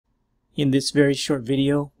In this very short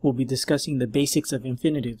video, we'll be discussing the basics of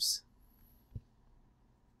infinitives.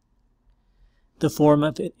 The form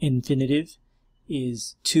of an infinitive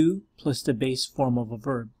is to plus the base form of a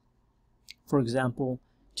verb. For example,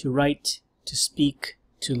 to write, to speak,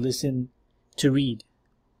 to listen, to read.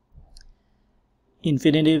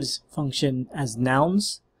 Infinitives function as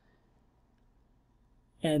nouns,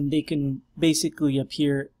 and they can basically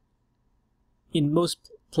appear in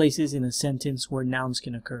most places in a sentence where nouns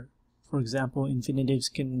can occur. For example, infinitives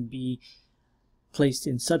can be placed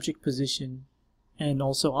in subject position and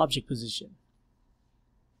also object position.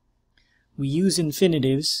 We use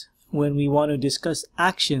infinitives when we want to discuss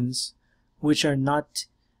actions which are not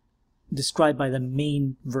described by the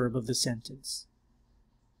main verb of the sentence.